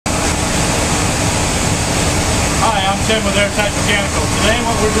10 with airtight mechanical. Today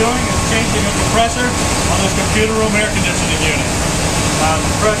what we're doing is changing a compressor on this computer room air conditioning unit. The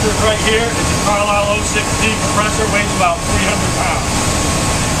compressor is right here. It's a Carlisle 06D compressor, weighs about 300 pounds.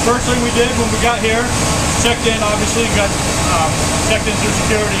 First thing we did when we got here, checked in, obviously, got checked in through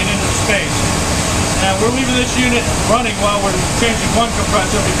security and into the space. And we're leaving this unit running while we're changing one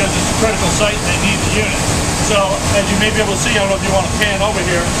compressor because it's a critical site and they need the unit. So, as you may be able to see, I don't know if you want to pan over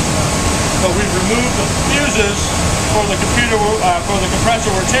here, but we've removed the fuses for the computer, for the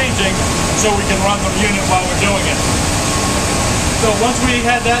compressor we're changing so we can run the unit while we're doing it. So once we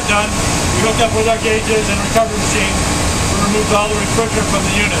had that done, we hooked up with our gauges and recovery machine. We removed all the refrigerant from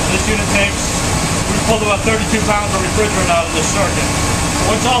the unit. This unit we pulled about 32 pounds of refrigerant out of this circuit.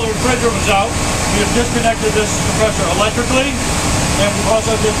 Once all the refrigerant was out, we have disconnected this compressor electrically, and we've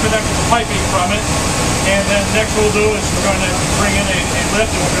also disconnected the piping from it. And then next we'll do is we're going to bring in a lift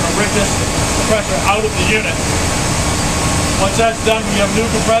and we're going to rig this compressor out of the unit. Once that's done, we have a new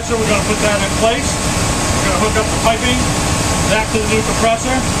compressor. We're going to put that in place. We're going to hook up the piping back to the new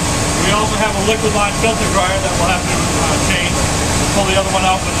compressor. We also have a liquid line filter dryer that we'll have to change. We'll pull the other one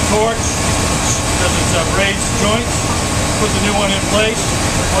out with a torch because it's raised joints. Put the new one in place.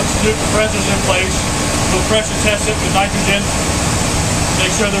 Once the new compressor is in place, we'll pressure test it with nitrogen.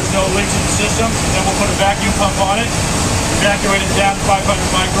 Make sure there's no leaks in the system. Then we'll put a vacuum pump on it. Evacuate it down to 500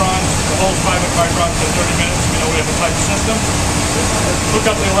 microns. The holds 500 microns for 30 minutes. We know we have a tight system. Hook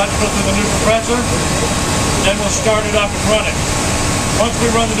up the electrical to the new compressor. Then we'll start it up and run it. Once we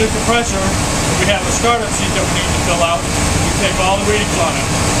run the new compressor, we have a startup sheet that we need to fill out. We take all the readings on it.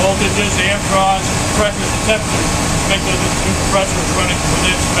 Voltages, the amp draws, pressures, and temperatures to make sure the new compressor is running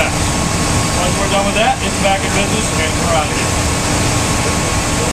within specs. Once we're done with that, it's back in business and we're out of here.